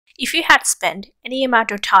If you had spent any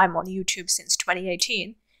amount of time on YouTube since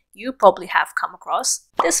 2018, you probably have come across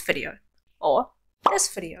this video, or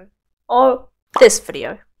this video, or this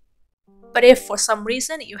video. But if for some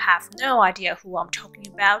reason you have no idea who I'm talking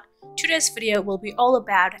about, today's video will be all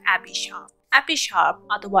about Abbey Sharp. Abbey Sharp,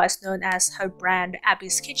 otherwise known as her brand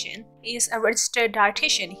Abbey's Kitchen, is a registered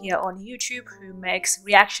dietitian here on YouTube who makes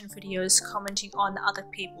reaction videos commenting on other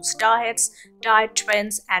people's diets, diet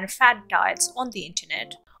trends, and fad diets on the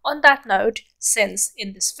internet. On that note, since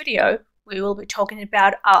in this video we will be talking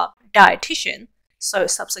about a dietitian, so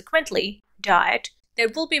subsequently diet, there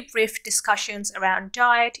will be brief discussions around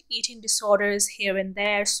diet, eating disorders here and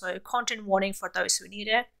there, so content warning for those who need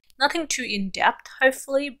it. Nothing too in-depth,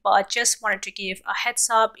 hopefully, but just wanted to give a heads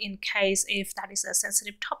up in case if that is a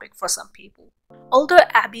sensitive topic for some people. Although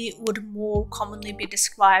Abbey would more commonly be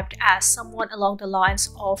described as someone along the lines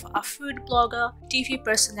of a food blogger, TV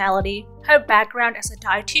personality, her background as a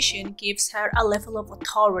dietitian gives her a level of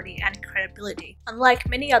authority and credibility, unlike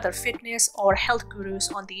many other fitness or health gurus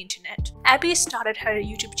on the internet. Abbey started her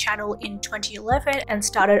YouTube channel in 2011 and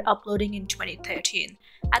started uploading in 2013.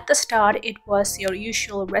 At the start, it was your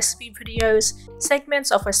usual recipe videos,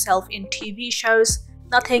 segments of herself in TV shows,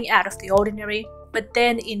 nothing out of the ordinary. But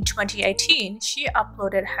then in 2018, she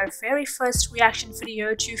uploaded her very first reaction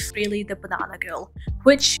video to Freely the Banana Girl,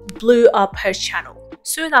 which blew up her channel.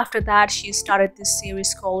 Soon after that, she started this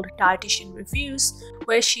series called Dietitian Reviews,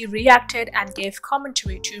 where she reacted and gave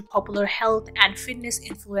commentary to popular health and fitness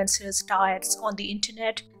influencers' diets on the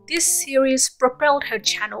internet. This series propelled her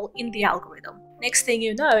channel in the algorithm. Next thing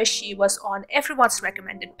you know, she was on everyone's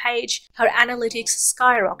recommended page, her analytics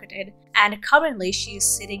skyrocketed, and currently she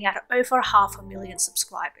is sitting at over 500,000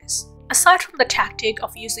 subscribers. Aside from the tactic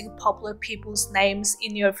of using popular people's names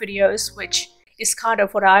in your videos, which is kind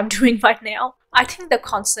of what I'm doing right now, I think the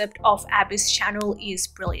concept of Abbey's channel is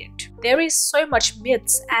brilliant. There is so much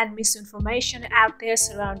myths and misinformation out there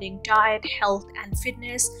surrounding diet, health, and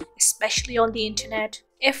fitness, especially on the internet.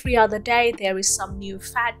 Every other day there is some new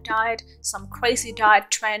fad diet, some crazy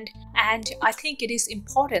diet trend, and I think it is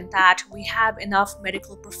important that we have enough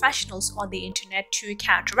medical professionals on the internet to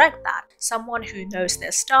counteract that. Someone who knows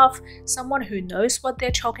their stuff, someone who knows what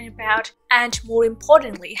they're talking about, and more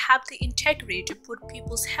importantly, have the integrity to put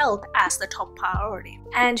people's health as the top priority.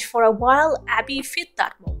 And for a while, Abbey fit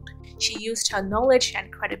that mold. She used her knowledge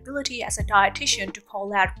and credibility as a dietitian to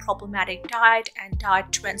call out problematic diet and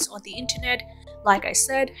diet trends on the internet. Like I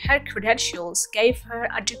said, her credentials gave her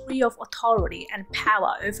a degree of authority and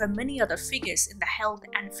power over many other figures in the health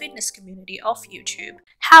and fitness community of YouTube.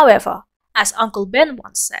 However, as Uncle Ben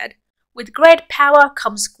once said, with great power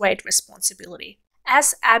comes great responsibility.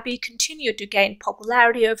 As Abbey continued to gain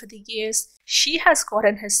popularity over the years, she has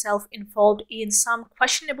gotten herself involved in some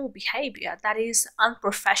questionable behavior that is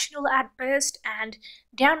unprofessional at best and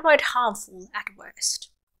downright harmful at worst.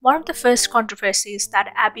 One of the first controversies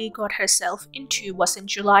that Abbey got herself into was in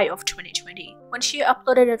July of 2020, when she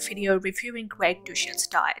uploaded a video reviewing Greg Doucette's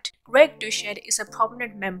diet. Greg Doucette is a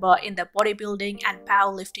prominent member in the bodybuilding and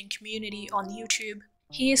powerlifting community on YouTube.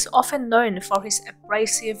 He is often known for his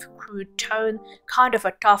abrasive, crude tone, kind of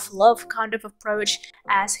a tough love kind of approach,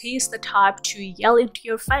 as he is the type to yell into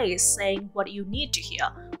your face saying what you need to hear,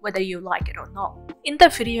 whether you like it or not. In the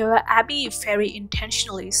video, Abbey very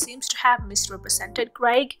intentionally seems to have misrepresented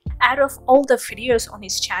Greg. Out of all the videos on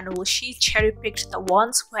his channel, she cherry-picked the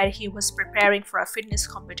ones where he was preparing for a fitness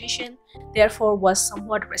competition, therefore was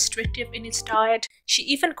somewhat restrictive in his diet. She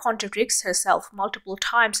even contradicts herself multiple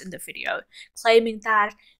times in the video, claiming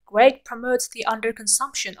that Greg promotes the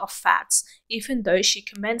underconsumption of fats, even though she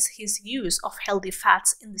commends his use of healthy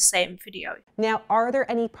fats in the same video. Now, are there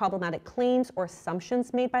any problematic claims or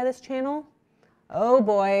assumptions made by this channel? Oh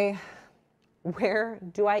boy, where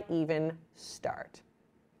do I even start?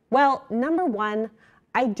 Well, number one,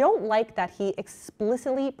 I don't like that he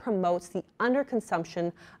explicitly promotes the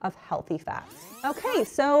underconsumption of healthy fats. Okay,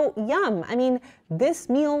 so yum. I mean, this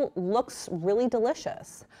meal looks really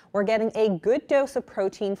delicious. We're getting a good dose of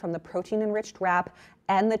protein from the protein-enriched wrap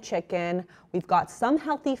and the chicken. We've got some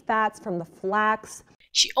healthy fats from the flax.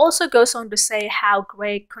 She also goes on to say how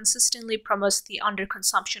Greg consistently promotes the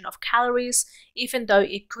underconsumption of calories, even though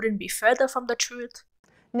it couldn't be further from the truth.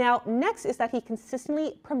 Now, next is that he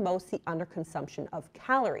consistently promotes the underconsumption of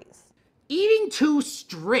calories. Eating too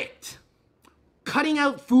strict. Cutting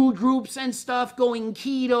out food groups and stuff, going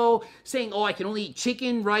keto, saying, oh, I can only eat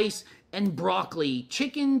chicken, rice, and broccoli,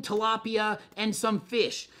 chicken, tilapia, and some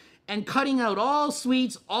fish. And cutting out all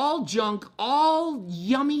sweets, all junk, all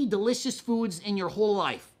yummy, delicious foods in your whole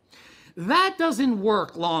life. That doesn't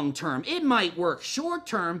work long term. It might work short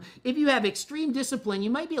term. If you have extreme discipline, you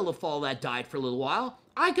might be able to follow that diet for a little while.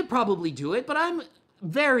 I could probably do it, but I'm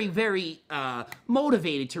very, very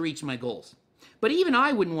motivated to reach my goals. But even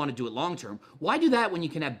I wouldn't want to do it long term. Why do that when you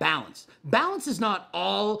can have balance? Balance is not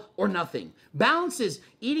all or nothing. Balance is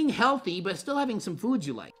eating healthy but still having some foods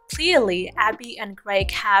you like. Clearly, Abbey and Greg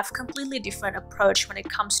have completely different approach when it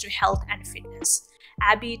comes to health and fitness.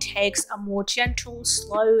 Abbey takes a more gentle,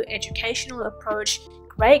 slow, educational approach.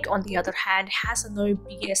 Greg, on the other hand, has a no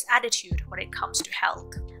BS attitude when it comes to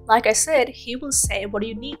health. Like I said, he will say what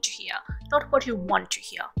you need to hear, not what you want to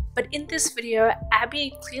hear. But in this video,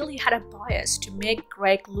 Abbey clearly had a bias to make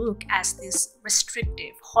Greg look as this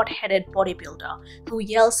restrictive, hot-headed bodybuilder who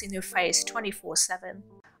yells in your face 24/7.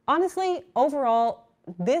 Honestly, overall,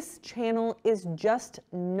 this channel is just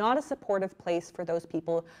not a supportive place for those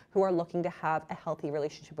people who are looking to have a healthy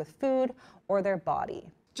relationship with food or their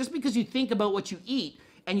body. Just because you think about what you eat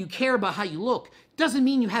and you care about how you look doesn't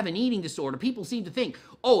mean you have an eating disorder. People seem to think,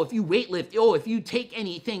 oh, if you weightlift, oh, if you take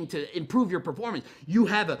anything to improve your performance, you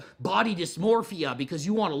have a body dysmorphia because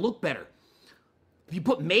you want to look better. If you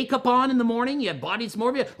put makeup on in the morning, you have body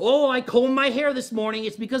dysmorphia. Oh, I combed my hair this morning.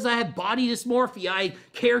 It's because I have body dysmorphia. I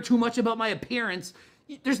care too much about my appearance.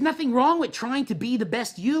 There's nothing wrong with trying to be the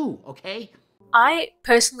best you, okay? I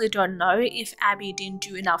personally don't know if Abbey didn't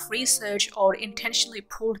do enough research or intentionally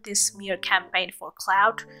pulled this smear campaign for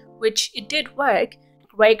clout, which it did work.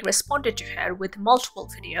 Greg responded to her with multiple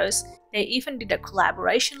videos. They even did a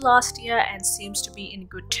collaboration last year and seems to be in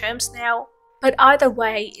good terms now. But either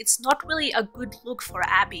way, it's not really a good look for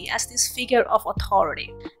Abbey as this figure of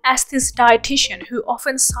authority, as this dietitian who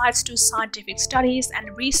often cites to scientific studies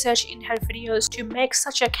and research in her videos to make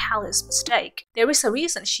such a callous mistake. There is a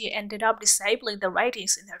reason she ended up disabling the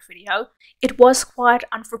ratings in her video. It was quite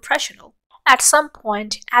unprofessional. At some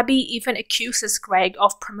point, Abbey even accuses Greg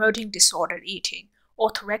of promoting disordered eating,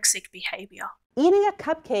 orthorexic behavior. Eating a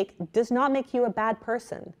cupcake does not make you a bad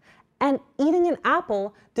person. And eating an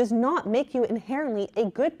apple does not make you inherently a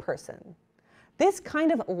good person. This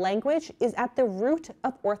kind of language is at the root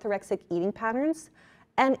of orthorexic eating patterns,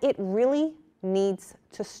 and it really needs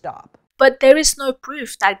to stop. But there is no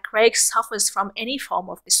proof that Greg suffers from any form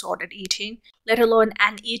of disordered eating, let alone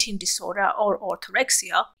an eating disorder or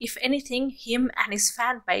orthorexia. If anything, him and his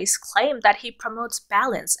fan base claim that he promotes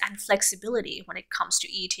balance and flexibility when it comes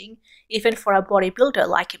to eating, even for a bodybuilder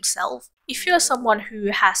like himself. If you're someone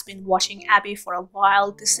who has been watching Abbey for a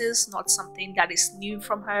while, this is not something that is new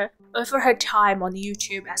from her. Over her time on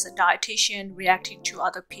YouTube as a dietitian, reacting to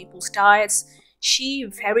other people's diets, she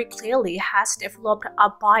very clearly has developed a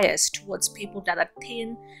bias towards people that are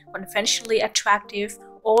thin, conventionally attractive,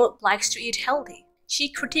 or likes to eat healthy.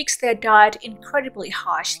 She critiques their diet incredibly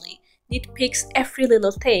harshly, nitpicks every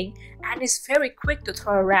little thing, and is very quick to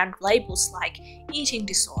throw around labels like eating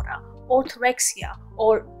disorder, orthorexia,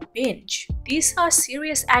 or binge. These are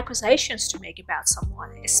serious accusations to make about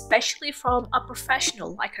someone, especially from a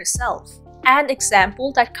professional like herself. An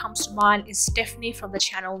example that comes to mind is Stephanie from the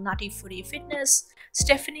channel Nutty Foodie Fitness.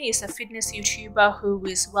 Stephanie is a fitness YouTuber who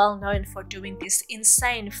is well known for doing these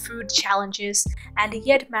insane food challenges and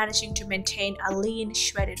yet managing to maintain a lean,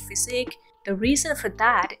 shredded physique. The reason for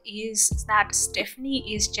that is that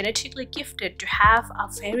Stephanie is genetically gifted to have a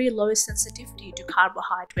very low sensitivity to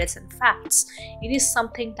carbohydrates and fats. It is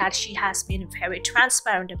something that she has been very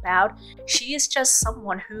transparent about. She is just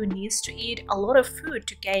someone who needs to eat a lot of food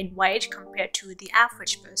to gain weight compared to the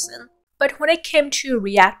average person. But when it came to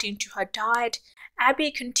reacting to her diet, Abbey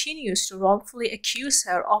continues to wrongfully accuse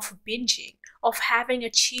her of binging, of having a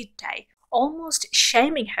cheat day, almost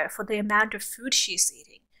shaming her for the amount of food she's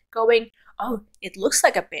eating, going, "Oh, it looks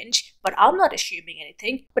like a binge, but I'm not assuming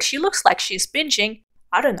anything, but she looks like she's binging.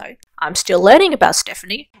 I don't know. I'm still learning about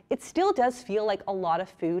Stephanie." It still does feel like a lot of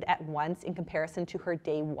food at once in comparison to her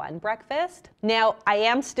day one breakfast. Now, I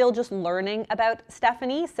am still just learning about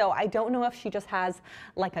Stephanie, so I don't know if she just has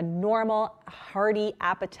like a normal, hearty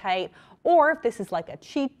appetite, or if this is like a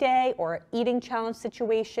cheat day or an eating challenge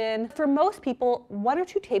situation. For most people, 1 or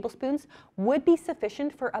 2 tablespoons would be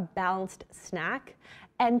sufficient for a balanced snack,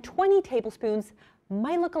 and 20 tablespoons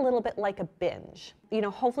might look a little bit like a binge. You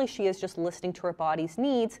know, hopefully she is just listening to her body's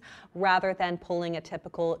needs rather than pulling a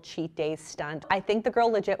typical cheat day stunt. I think the girl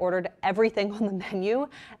legit ordered everything on the menu,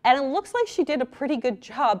 and it looks like she did a pretty good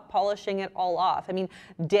job polishing it all off. I mean,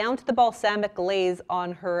 down to the balsamic glaze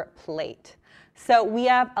on her plate. So we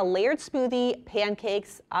have a layered smoothie,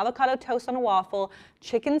 pancakes, avocado toast on a waffle,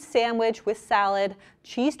 chicken sandwich with salad,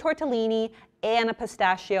 cheese tortellini, and a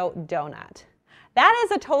pistachio donut. That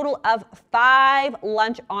is a total of 5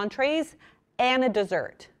 lunch entrees and a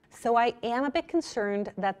dessert. So I am a bit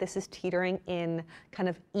concerned that this is teetering in kind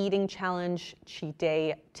of eating challenge, cheat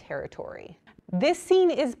day territory. This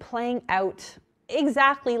scene is playing out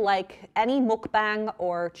exactly like any mukbang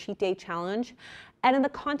or cheat day challenge. And in the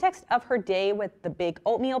context of her day with the big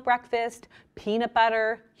oatmeal breakfast, peanut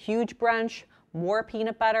butter, huge brunch, more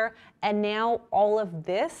peanut butter, and now all of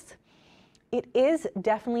this, it is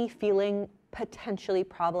definitely feeling potentially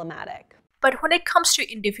problematic. But when it comes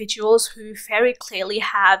to individuals who very clearly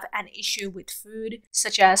have an issue with food,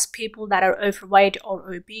 such as people that are overweight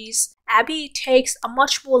or obese, Abbey takes a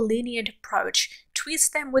much more lenient approach, treats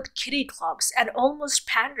them with kiddie clubs, and almost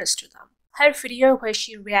panders to them. Her video where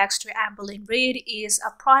she reacts to Amber Lynn Reid is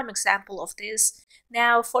a prime example of this.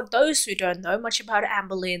 Now, for those who don't know much about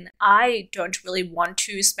Amber Lynn, I don't really want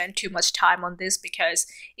to spend too much time on this because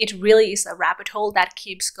it really is a rabbit hole that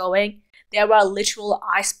keeps going. There are literal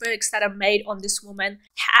icebergs that are made on this woman,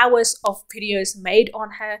 hours of videos made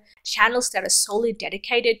on her, channels that are solely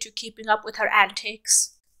dedicated to keeping up with her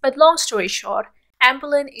antics. But long story short, Amber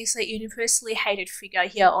Lynn is a universally hated figure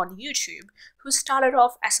here on YouTube who started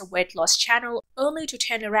off as a weight loss channel only to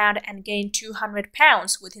turn around and gain 200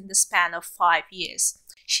 pounds within the span of 5 years.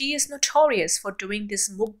 She is notorious for doing these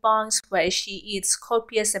mukbangs where she eats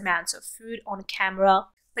copious amounts of food on camera.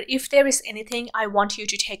 But if there is anything I want you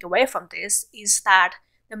to take away from this, is that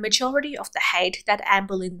the majority of the hate that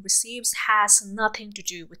Amber Lynn receives has nothing to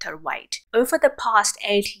do with her weight. Over the past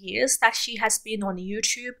 8 years that she has been on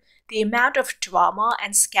YouTube, the amount of drama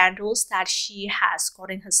and scandals that she has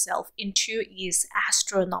gotten herself into is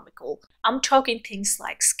astronomical. I'm talking things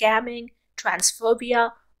like scamming,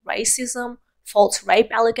 transphobia, racism, false rape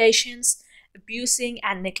allegations, abusing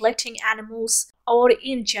and neglecting animals, or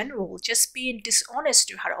in general just being dishonest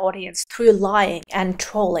to her audience through lying and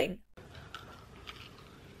trolling.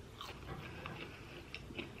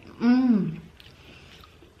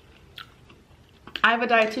 I have a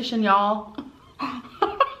dietitian, y'all.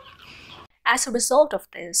 As a result of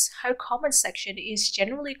this, her comment section is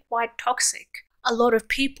generally quite toxic. A lot of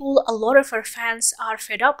people, a lot of her fans are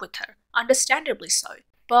fed up with her, understandably so.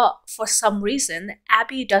 But for some reason,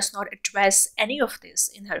 Abbey does not address any of this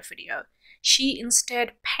in her video. She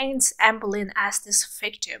instead paints Amber Lynn as this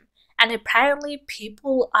victim, and apparently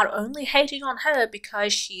people are only hating on her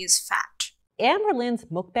because she is fat. Amber Lynn's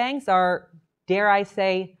mukbangs are, dare I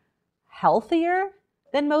say, healthier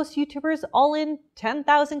than most YouTubers' all-in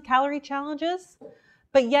 10,000 calorie challenges.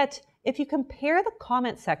 But yet, if you compare the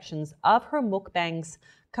comment sections of her mukbangs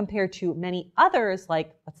compared to many others,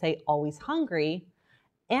 like, let's say, Always Hungry,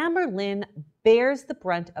 Amber Lynn bears the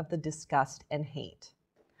brunt of the disgust and hate.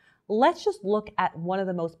 Let's just look at one of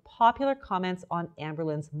the most popular comments on Amber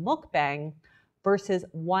Lynn's mukbang versus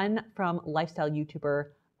one from lifestyle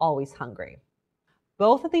YouTuber Always Hungry.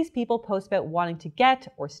 Both of these people post about wanting to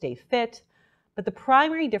get or stay fit, but the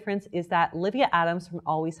primary difference is that Olivia Adams from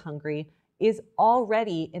Always Hungry is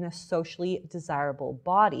already in a socially desirable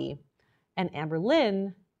body, and Amber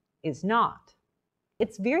Lynn is not.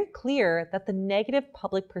 It's very clear that the negative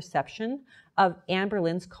public perception of Amber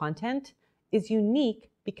Lynn's content is unique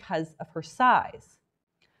because of her size.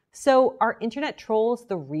 So are internet trolls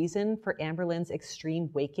the reason for Amber Lynn's extreme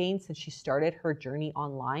weight gain since she started her journey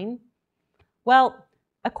online? Well,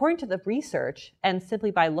 according to the research, and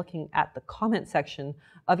simply by looking at the comment section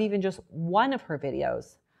of even just one of her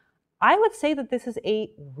videos, I would say that this is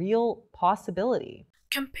a real possibility.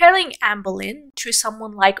 Comparing Amber Lynn to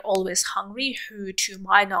someone like Always Hungry, who to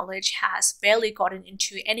my knowledge has barely gotten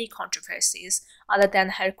into any controversies other than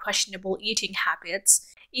her questionable eating habits,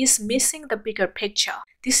 is missing the bigger picture.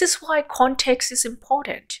 This is why context is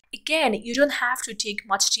important. Again, you don't have to dig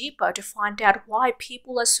much deeper to find out why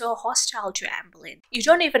people are so hostile to Amber Lynn. You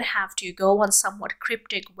don't even have to go on somewhat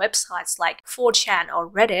cryptic websites like 4chan or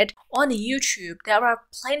Reddit. On YouTube, there are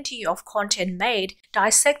plenty of content made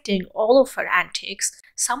dissecting all of her antics,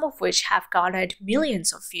 some of which have garnered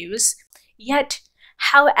millions of views. Yet,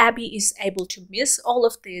 how Abbey is able to miss all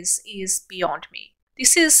of this is beyond me.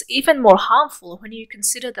 This is even more harmful when you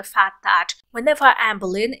consider the fact that whenever Amber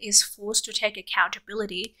Lynn is forced to take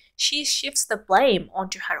accountability, she shifts the blame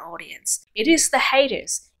onto her audience. It is the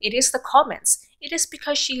haters, it is the comments, it is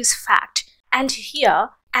because she is fat. And here,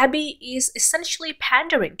 Abbey is essentially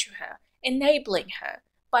pandering to her, enabling her,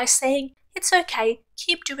 by saying, it's okay,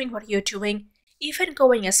 keep doing what you're doing, even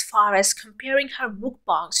going as far as comparing her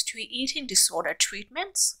mukbangs to eating disorder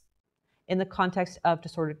treatments. In the context of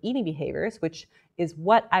disordered eating behaviors, which is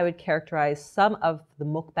what I would characterize some of the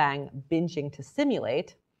mukbang binging to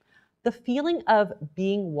simulate, the feeling of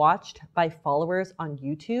being watched by followers on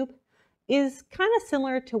YouTube is kind of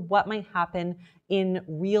similar to what might happen in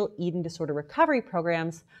real eating disorder recovery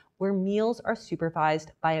programs where meals are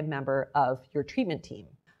supervised by a member of your treatment team.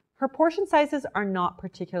 Her portion sizes are not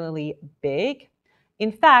particularly big.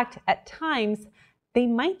 In fact, at times, they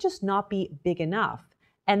might just not be big enough,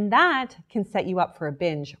 and that can set you up for a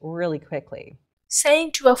binge really quickly.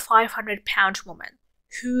 Saying to a 500-pound woman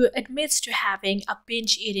who admits to having a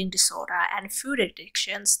binge eating disorder and food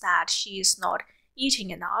addictions that she is not eating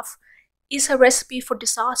enough is a recipe for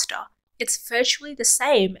disaster. It's virtually the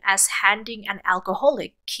same as handing an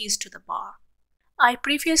alcoholic keys to the bar. I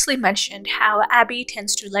previously mentioned how Abbey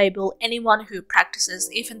tends to label anyone who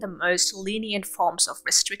practices even the most lenient forms of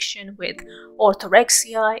restriction with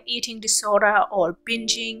orthorexia, eating disorder, or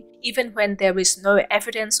binging, even when there is no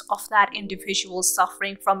evidence of that individual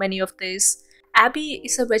suffering from any of this. Abbey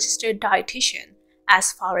is a registered dietitian.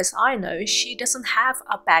 As far as I know, she doesn't have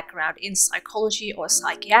a background in psychology or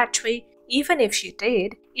psychiatry. Even if she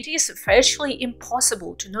did, it is virtually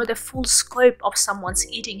impossible to know the full scope of someone's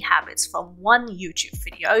eating habits from one YouTube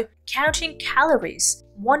video. Counting calories,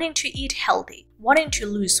 wanting to eat healthy, wanting to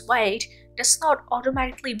lose weight does not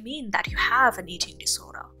automatically mean that you have an eating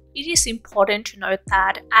disorder. It is important to note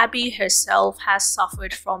that Abbey herself has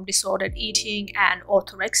suffered from disordered eating and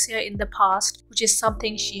orthorexia in the past, which is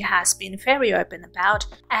something she has been very open about,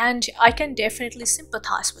 and I can definitely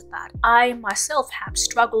sympathize with that. I myself have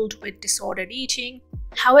struggled with disordered eating.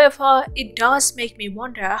 However, it does make me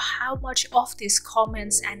wonder how much of these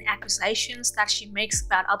comments and accusations that she makes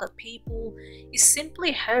about other people is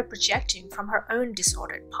simply her projecting from her own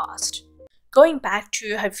disordered past. Going back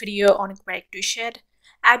to her video on Greg Doucette,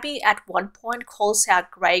 Abbey at one point calls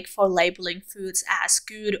out Greg for labeling foods as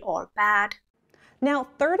good or bad. Now,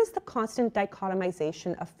 third is the constant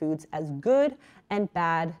dichotomization of foods as good and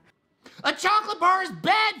bad. A chocolate bar is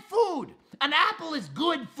bad food. An apple is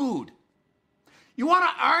good food. You want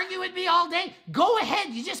to argue with me all day? Go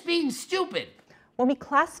ahead, you're just being stupid. When we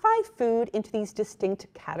classify food into these distinct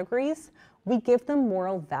categories, we give them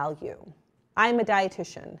moral value. I'm a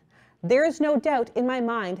dietitian. There is no doubt in my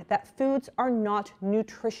mind that foods are not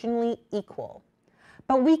nutritionally equal,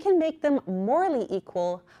 but we can make them morally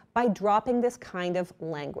equal by dropping this kind of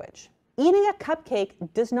language. Eating a cupcake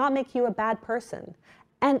does not make you a bad person,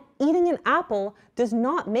 and eating an apple does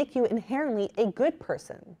not make you inherently a good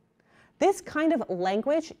person. This kind of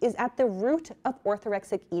language is at the root of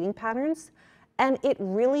orthorexic eating patterns, and it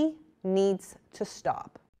really needs to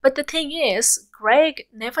stop. But the thing is, Greg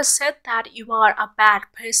never said that you are a bad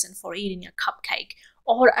person for eating a cupcake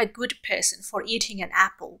or a good person for eating an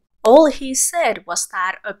apple. All he said was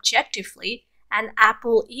that objectively, an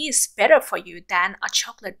apple is better for you than a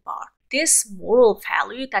chocolate bar. This moral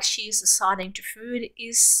value that she is assigning to food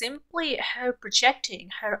is simply her projecting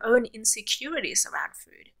her own insecurities around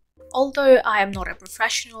food. Although I am not a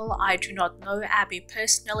professional, I do not know Abbey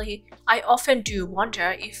personally, I often do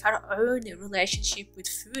wonder if her own relationship with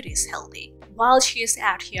food is healthy. While she is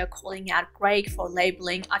out here calling out Greg for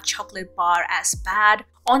labeling a chocolate bar as bad,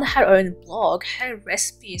 on her own blog, her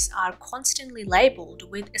recipes are constantly labeled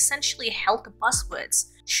with essentially health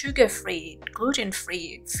buzzwords: sugar-free,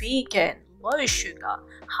 gluten-free, vegan, low sugar,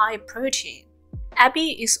 high protein.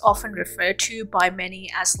 Abbey is often referred to by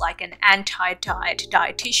many as like an anti-diet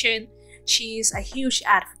dietitian. She is a huge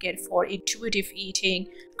advocate for intuitive eating,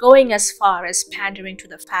 going as far as pandering to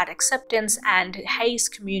the fat acceptance and HAES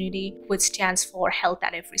community, which stands for health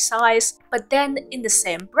at every size. But then in the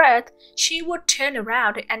same breath, she would turn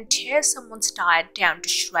around and tear someone's diet down to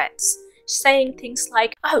shreds, saying things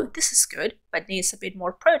like, oh, this is good, but needs a bit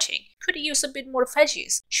more protein. Could use a bit more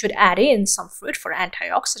veggies. Should add in some fruit for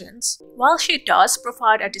antioxidants. While she does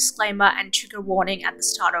provide a disclaimer and trigger warning at the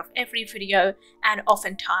start of every video, and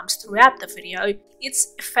oftentimes throughout the video,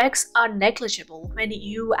 its effects are negligible when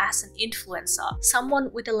you as an influencer,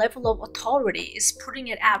 someone with a level of authority, is putting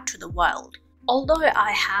it out to the world. Although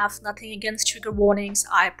I have nothing against trigger warnings,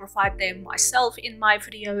 I provide them myself in my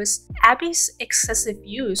videos. Abbey's excessive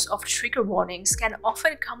use of trigger warnings can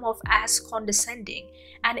often come off as condescending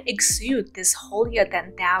and exude this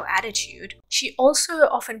holier-than-thou attitude. She also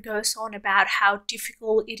often goes on about how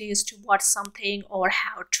difficult it is to watch something or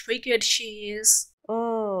how triggered she is.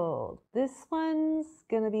 Oh, this one's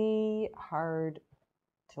gonna be hard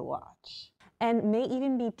to watch. And may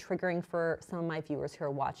even be triggering for some of my viewers who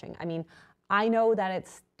are watching. I mean, I know that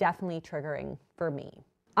it's definitely triggering for me.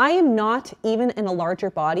 I am not even in a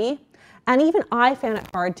larger body, and even I found it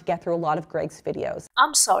hard to get through a lot of Greg's videos.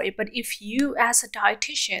 I'm sorry, but if you as a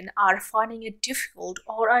dietitian are finding it difficult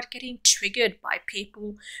or are getting triggered by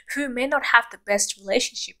people who may not have the best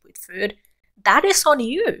relationship with food, that is on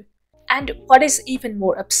you. And what is even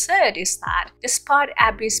more absurd is that, despite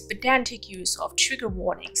Abbey's pedantic use of trigger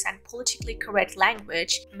warnings and politically correct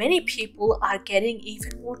language, many people are getting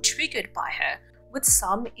even more triggered by her, with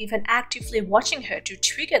some even actively watching her to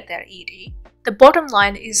trigger their ED. The bottom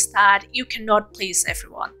line is that you cannot please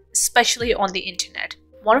everyone, especially on the internet.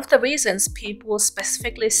 One of the reasons people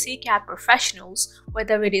specifically seek out professionals,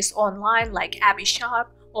 whether it is online like Abbey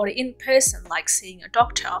Sharp or in person like seeing a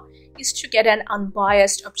doctor, is to get an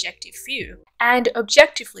unbiased objective view. And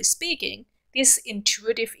objectively speaking, this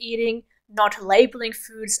intuitive eating, not labeling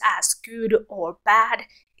foods as good or bad,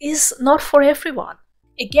 is not for everyone.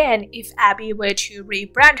 Again, if Abbey were to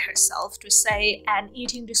rebrand herself to say an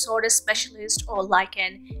eating disorder specialist or like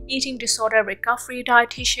an eating disorder recovery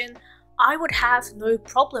dietitian, I would have no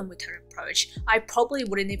problem with her approach. I probably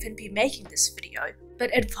wouldn't even be making this video.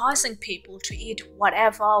 But advising people to eat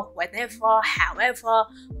whatever, whenever, however,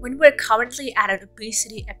 when we're currently at an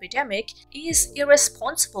obesity epidemic is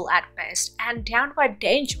irresponsible at best and downright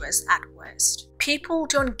dangerous at worst. People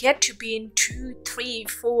don't get to be in 2, 3,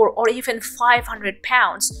 4 or even 500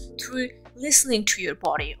 pounds through listening to your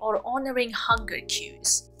body or honoring hunger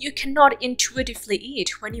cues. You cannot intuitively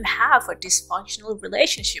eat when you have a dysfunctional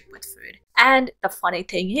relationship with food. And the funny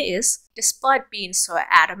thing is, despite being so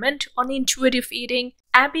adamant on intuitive eating,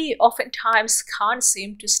 Abbey oftentimes can't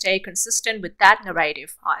seem to stay consistent with that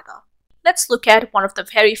narrative either. Let's look at one of the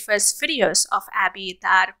very first videos of Abbey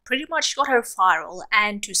that pretty much got her viral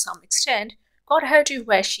and to some extent got her to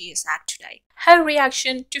where she is at today. Her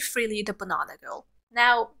reaction to Freely the Banana Girl.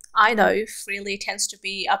 Now, I know Freely tends to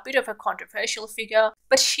be a bit of a controversial figure,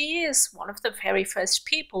 but she is one of the very first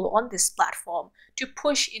people on this platform to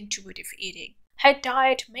push intuitive eating. Her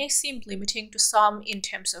diet may seem limiting to some in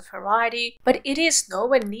terms of variety, but it is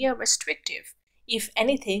nowhere near restrictive. If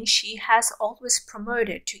anything, she has always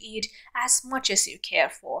promoted to eat as much as you care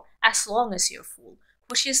for, as long as you're full,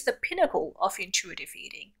 which is the pinnacle of intuitive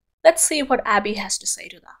eating. Let's see what Abbey has to say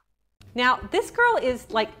to that. Now, this girl is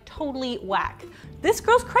like totally whack. This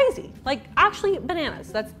girl's crazy, like actually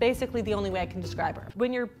bananas. That's basically the only way I can describe her.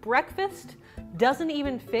 When your breakfast doesn't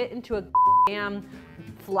even fit into a damn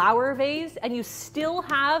flower vase and you still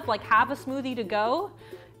have like half a smoothie to go,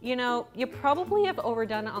 you know, you probably have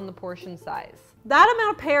overdone it on the portion size. That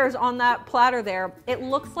amount of pears on that platter there, it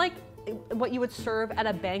looks like what you would serve at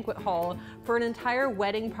a banquet hall for an entire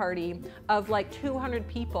wedding party of like 200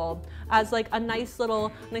 people as like a nice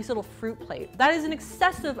little fruit plate. That is an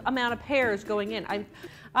excessive amount of pears going in.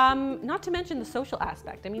 Not to mention the social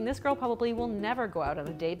aspect. I mean, this girl probably will never go out on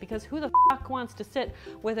a date because who the fuck wants to sit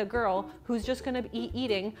with a girl who's just gonna be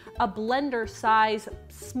eating a blender size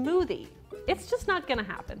smoothie? It's just not gonna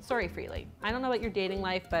happen. Sorry, Freely. I don't know about your dating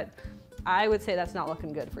life, but I would say that's not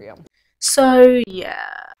looking good for you. So yeah,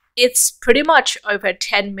 it's pretty much over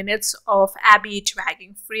 10 minutes of Abbey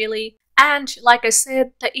dragging Freely, and like I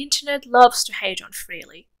said, the internet loves to hate on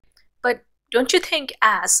Freely. But don't you think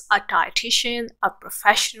as a dietitian, a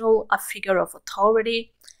professional, a figure of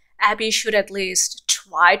authority, Abbey should at least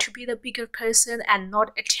try to be the bigger person and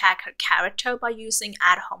not attack her character by using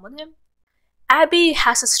ad hominem? Abbey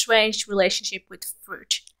has a strange relationship with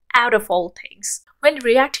fruit, out of all things. When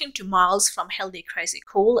reacting to Miles from Healthy Crazy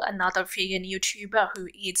Cool, another vegan YouTuber who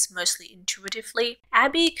eats mostly intuitively,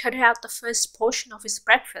 Abbey cut out the first portion of his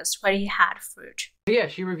breakfast where he had fruit. Yeah,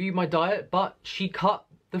 she reviewed my diet, but she cut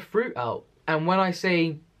the fruit out. And when I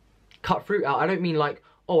say cut fruit out, I don't mean like,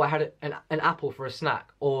 oh, I had an apple for a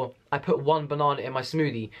snack, or I put one banana in my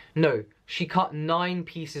smoothie. No, she cut 9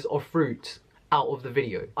 pieces of fruit out of the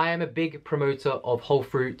video. I am a big promoter of whole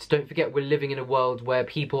fruits. Don't forget, we're living in a world where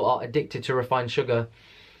people are addicted to refined sugar.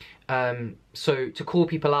 So to call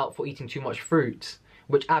people out for eating too much fruit,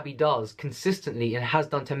 which Abbey does consistently and has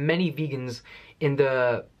done to many vegans in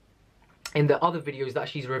the other videos that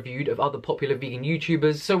she's reviewed of other popular vegan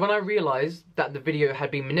YouTubers. So when I realized that the video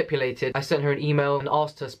had been manipulated, I sent her an email and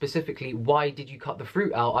asked her specifically, why did you cut the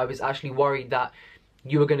fruit out? I was actually worried that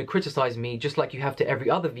you were going to criticize me just like you have to every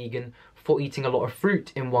other vegan for eating a lot of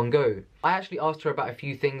fruit in one go. I actually asked her about a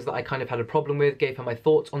few things that I kind of had a problem with, gave her my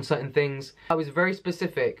thoughts on certain things. I was very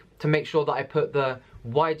specific to make sure that I put the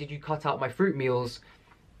why did you cut out my fruit meals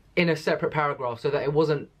in a separate paragraph so that it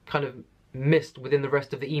wasn't kind of missed within the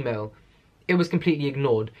rest of the email. It was completely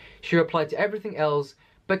ignored. She replied to everything else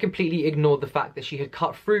but completely ignored the fact that she had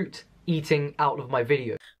cut fruit eating out of my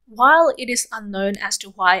video. While it is unknown as to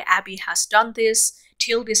why Abbey has done this,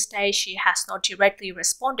 till this day she has not directly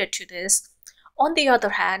responded to this. On the other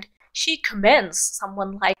hand, she commends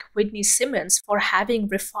someone like Whitney Simmons for having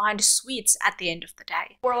refined sweets at the end of the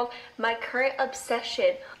day. World, my current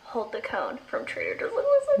obsession, hold the cone from Trader Joe's.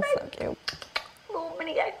 Look, So cute. little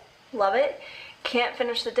mini guy. Love it. Can't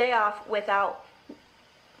finish the day off without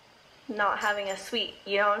not having a sweet.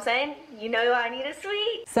 You know what I'm saying? You know I need a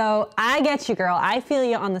sweet. So I get you, girl. I feel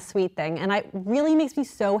you on the sweet thing, and it really makes me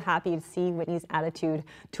so happy to see Whitney's attitude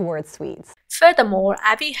towards sweets. Furthermore,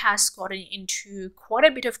 Abbey has gotten into quite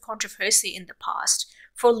a bit of controversy in the past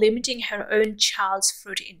for limiting her own child's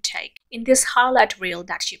fruit intake. In this highlight reel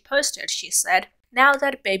that she posted, she said, "Now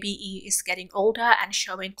that baby E is getting older and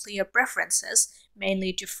showing clear preferences,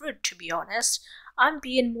 mainly to fruit to be honest, I'm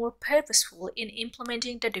being more purposeful in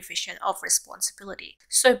implementing the division of responsibility.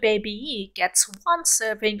 So baby E gets one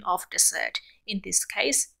serving of dessert, in this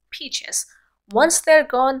case, peaches. Once they're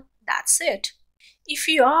gone, that's it." If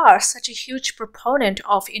you are such a huge proponent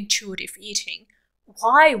of intuitive eating,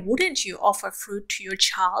 why wouldn't you offer fruit to your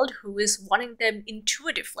child who is wanting them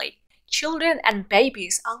intuitively? Children and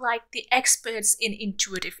babies are like the experts in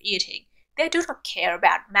intuitive eating. They do not care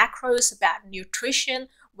about macros, about nutrition,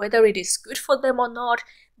 whether it is good for them or not.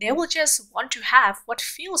 They will just want to have what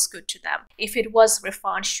feels good to them. If it was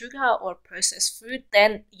refined sugar or processed food,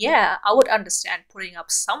 then yeah, I would understand putting up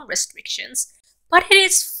some restrictions. But it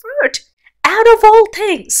is fruit, out of all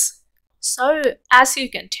things. So, as you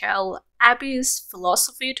can tell, Abby's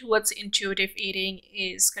philosophy towards intuitive eating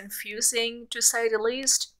is confusing to say the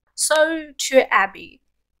least. So, to Abbey,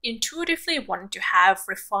 intuitively wanting to have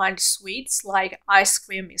refined sweets like ice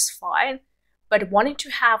cream is fine, but wanting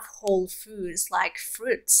to have whole foods like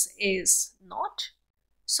fruits is not?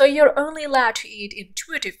 So you're only allowed to eat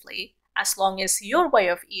intuitively as long as your way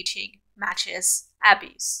of eating matches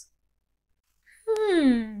Abby's.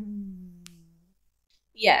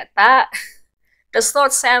 Yeah, that does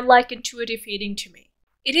not sound like intuitive eating to me.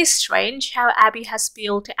 It is strange how Abbey has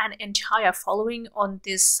built an entire following on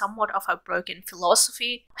this somewhat of a broken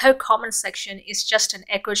philosophy. Her comment section is just an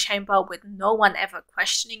echo chamber with no one ever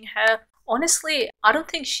questioning her. Honestly, I don't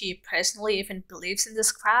think she personally even believes in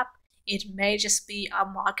this crap. It may just be a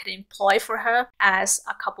marketing ploy for her, as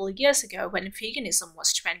a couple of years ago when veganism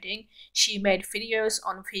was trending, she made videos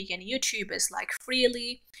on vegan YouTubers like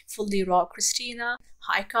Freely, Fully Raw Christina,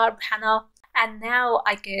 High Carb Hannah, and now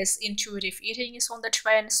I guess intuitive eating is on the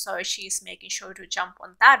trend, so she's making sure to jump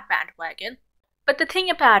on that bandwagon. But the thing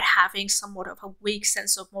about having somewhat of a weak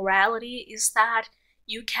sense of morality is that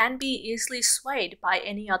you can be easily swayed by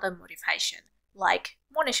any other motivation, like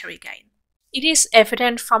monetary gain. It is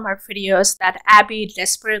evident from her videos that Abbey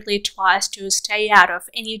desperately tries to stay out of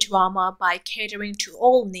any drama by catering to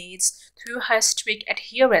all needs through her strict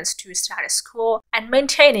adherence to status quo and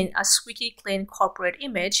maintaining a squeaky clean corporate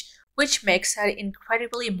image, which makes her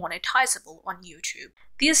incredibly monetizable on YouTube.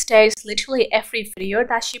 These days, literally every video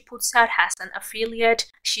that she puts out has an affiliate.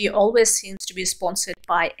 She always seems to be sponsored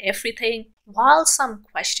by everything. While some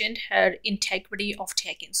questioned her integrity of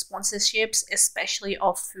taking sponsorships, especially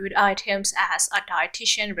of food items, as a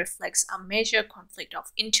dietitian reflects a major conflict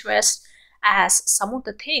of interest, as some of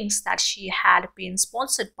the things that she had been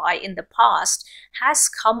sponsored by in the past has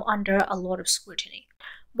come under a lot of scrutiny.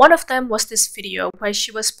 One of them was this video where she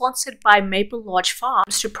was sponsored by Maple Lodge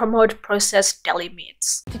Farms to promote processed deli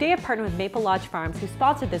meats. Today I've partnered with Maple Lodge Farms, who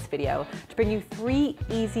sponsored this video, to bring you 3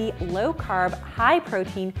 easy, low-carb,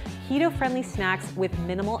 high-protein, keto-friendly snacks with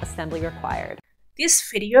minimal assembly required. This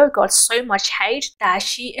video got so much hate that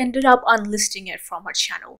she ended up unlisting it from her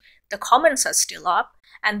channel. The comments are still up,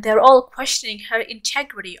 and they're all questioning her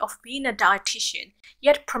integrity of being a dietitian,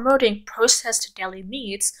 yet promoting processed deli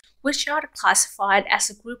meats, which are classified as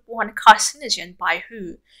a Group 1 carcinogen by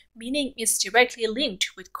WHO, meaning it's directly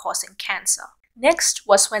linked with causing cancer. Next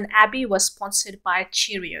was when Abbey was sponsored by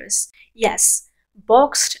Cheerios. Yes,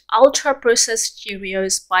 boxed, ultra-processed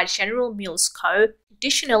Cheerios by General Mills Co.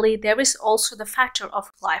 Additionally, there is also the factor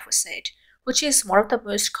of glyphosate, which is one of the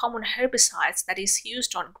most common herbicides that is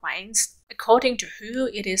used on grains. According to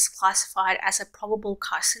WHO, it is classified as a probable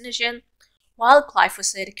carcinogen. While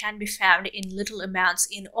glyphosate can be found in little amounts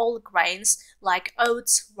in all grains like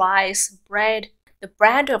oats, rice, bread, the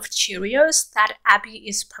brand of Cheerios that Abbey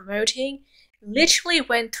is promoting literally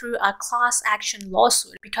went through a class action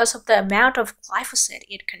lawsuit because of the amount of glyphosate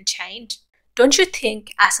it contained. Don't you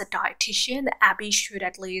think, as a dietitian, Abbey should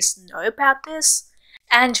at least know about this?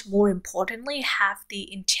 And more importantly, have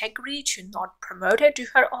the integrity to not promote it to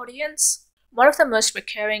her audience? One of the most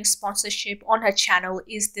recurring sponsorship on her channel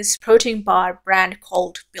is this protein bar brand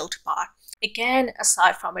called Built Bar. Again,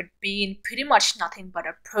 aside from it being pretty much nothing but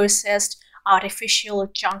a processed, artificial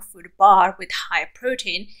junk food bar with high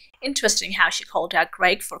protein, interesting how she called out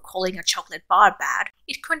Greg for calling a chocolate bar bad,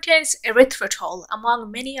 it contains erythritol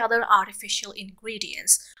among many other artificial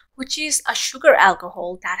ingredients, which is a sugar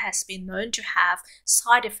alcohol that has been known to have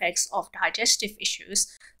side effects of digestive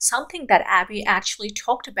issues, something that Abbey actually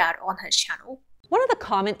talked about on her channel. One of the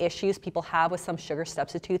common issues people have with some sugar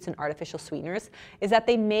substitutes and artificial sweeteners is that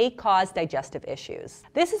they may cause digestive issues.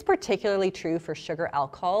 This is particularly true for sugar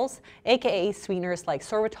alcohols, aka sweeteners like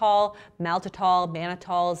sorbitol, maltitol,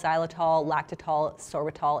 mannitol, xylitol, lactitol,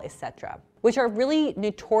 sorbitol, etc., which are really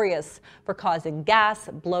notorious for causing gas,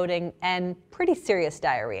 bloating, and pretty serious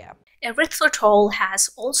diarrhea. Erythritol has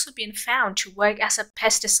also been found to work as a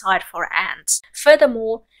pesticide for ants.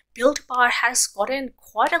 Furthermore, Built Bar has gotten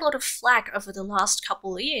quite a lot of flack over the last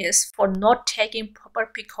couple of years for not taking proper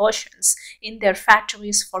precautions in their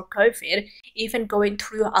factories for COVID, even going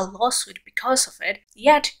through a lawsuit because of it.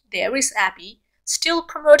 Yet, there is Abbey, still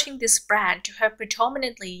promoting this brand to her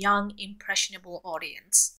predominantly young, impressionable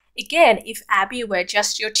audience. Again, if Abbey were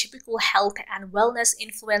just your typical health and wellness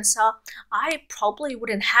influencer, I probably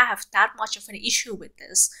wouldn't have that much of an issue with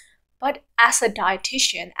this. But as a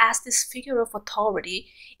dietitian, as this figure of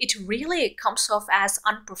authority, it really comes off as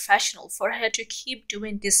unprofessional for her to keep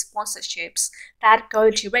doing these sponsorships that go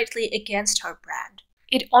directly against her brand.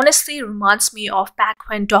 It honestly reminds me of back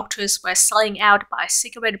when doctors were selling out by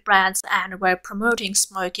cigarette brands and were promoting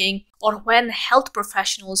smoking, or when health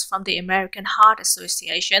professionals from the American Heart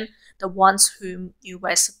Association, the ones whom you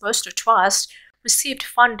were supposed to trust, received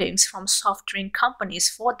fundings from soft drink companies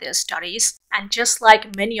for their studies, and just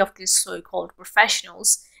like many of these so-called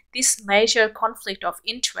professionals, this major conflict of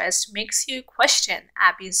interest makes you question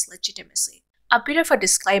Abbey's legitimacy. A bit of a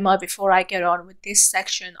disclaimer before I get on with this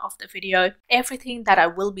section of the video. Everything that I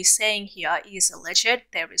will be saying here is alleged.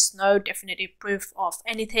 There is no definitive proof of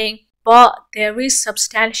anything, but there is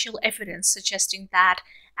substantial evidence suggesting that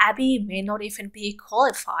Abbey may not even be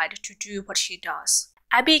qualified to do what she does.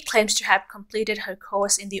 Abbey claims to have completed her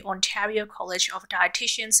course in the Ontario College of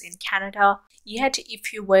Dietitians in Canada, yet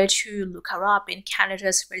if you were to look her up in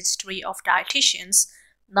Canada's Registry of Dietitians,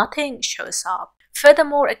 nothing shows up.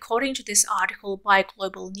 Furthermore, according to this article by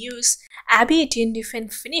Global News, Abbey didn't even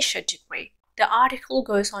finish her degree. The article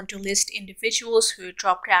goes on to list individuals who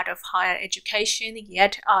dropped out of higher education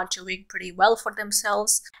yet are doing pretty well for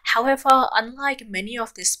themselves. However, unlike many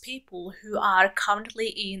of these people who are currently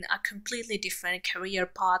in a completely different career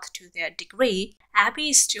path to their degree,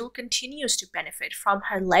 Abbey still continues to benefit from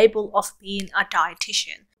her label of being a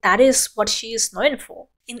dietitian. That is what she is known for.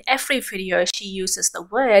 In every video, she uses the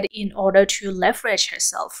word in order to leverage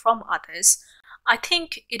herself from others. I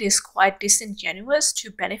think it is quite disingenuous to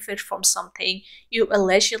benefit from something you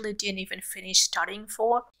allegedly didn't even finish studying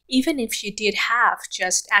for. Even if she did have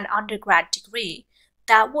just an undergrad degree,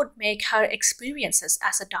 that would make her experiences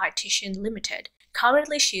as a dietitian limited.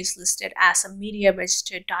 Currently, she is listed as a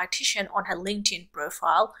media-registered dietitian on her LinkedIn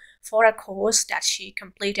profile for a course that she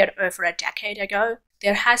completed over a decade ago.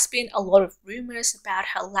 There has been a lot of rumors about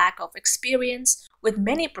her lack of experience, with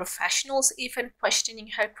many professionals even questioning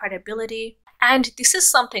her credibility. And this is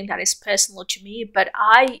something that is personal to me, but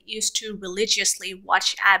I used to religiously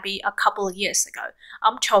watch Abbey a couple of years ago.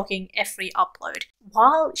 I'm talking every upload.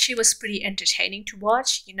 While she was pretty entertaining to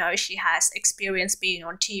watch, you know, she has experience being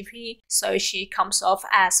on TV, so she comes off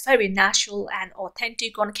as very natural and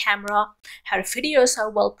authentic on camera. Her videos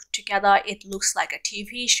are well put together, it looks like a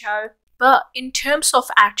TV show. But in terms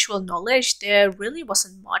of actual knowledge, there really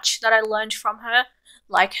wasn't much that I learned from her.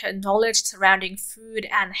 Like, her knowledge surrounding food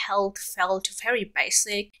and health felt very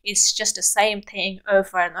basic. It's just the same thing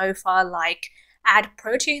over and over, like add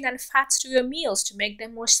protein and fats to your meals to make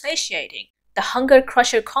them more satiating. The hunger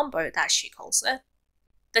crusher combo, that she calls it.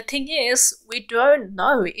 The thing is, we don't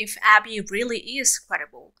know if Abbey really is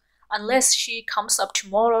credible. Unless she comes up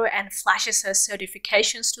tomorrow and flashes her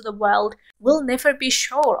certifications to the world, we'll never be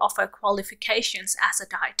sure of her qualifications as a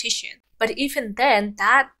dietitian. But even then,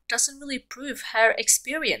 that doesn't really prove her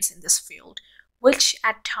experience in this field, which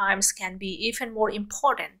at times can be even more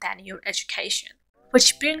important than your education.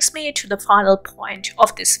 Which brings me to the final point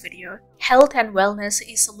of this video. Health and wellness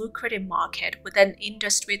is a lucrative market with an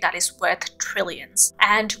industry that is worth trillions.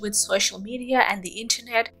 And with social media and the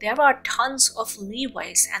internet, there are tons of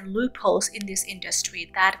leeways and loopholes in this industry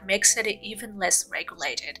that makes it even less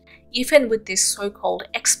regulated. Even with these so-called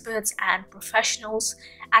experts and professionals,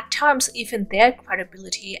 at times even their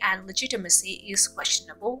credibility and legitimacy is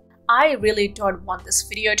questionable. I really don't want this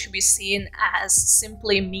video to be seen as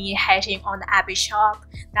simply me hating on Abbey Sharp.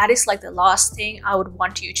 That is like the last thing I would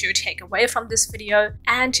want you to take away from this video.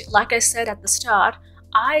 And like I said at the start,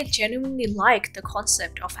 I genuinely like the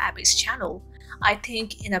concept of Abbey's channel. I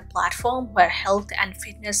think in a platform where health and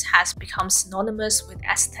fitness has become synonymous with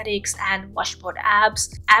aesthetics and washboard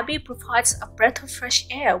abs, Abbey provides a breath of fresh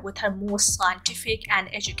air with her more scientific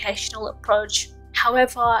and educational approach.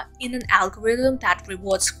 However, in an algorithm that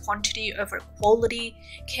rewards quantity over quality,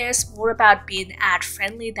 cares more about being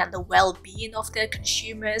ad-friendly than the well-being of their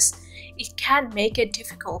consumers, it can make it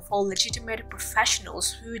difficult for legitimate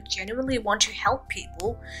professionals who genuinely want to help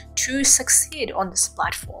people to succeed on this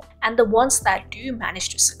platform. And the ones that do manage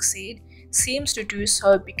to succeed seems to do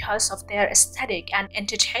so because of their aesthetic and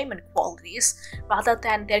entertainment qualities rather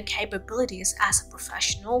than their capabilities as a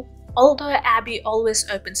professional. Although Abbey always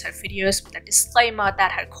opens her videos with a disclaimer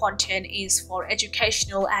that her content is for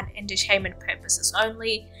educational and entertainment purposes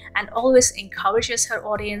only, and always encourages her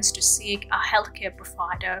audience to seek a healthcare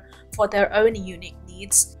provider for their own unique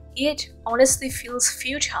needs, it honestly feels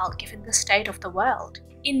futile given the state of the world.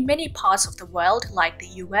 In many parts of the world, like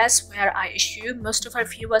the US, where I assume most of our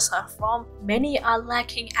viewers are from, many are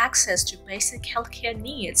lacking access to basic healthcare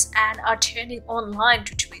needs and are turning online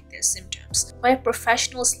to treat their symptoms, where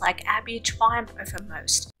professionals like Abbey triumph over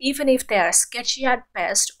most, even if they are sketchy at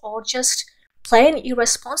best or just plain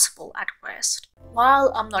irresponsible at worst.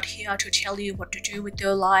 While I'm not here to tell you what to do with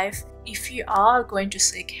your life, if you are going to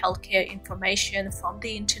seek healthcare information from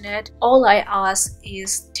the internet, all I ask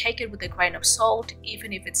is take it with a grain of salt,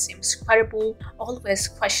 even if it seems credible. Always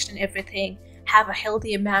question everything, have a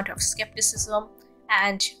healthy amount of skepticism,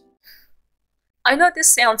 and I know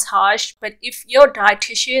this sounds harsh, but if your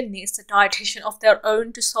dietitian needs a dietitian of their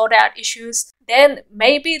own to sort out issues, then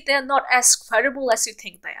maybe they're not as credible as you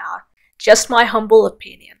think they are. Just my humble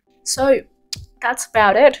opinion. So that's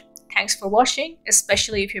about it. Thanks for watching,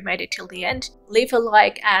 especially if you made it till the end. Leave a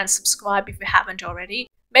like and subscribe if you haven't already.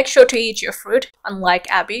 Make sure to eat your fruit, unlike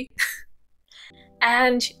Abbey.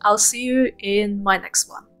 And I'll see you in my next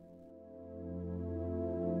one.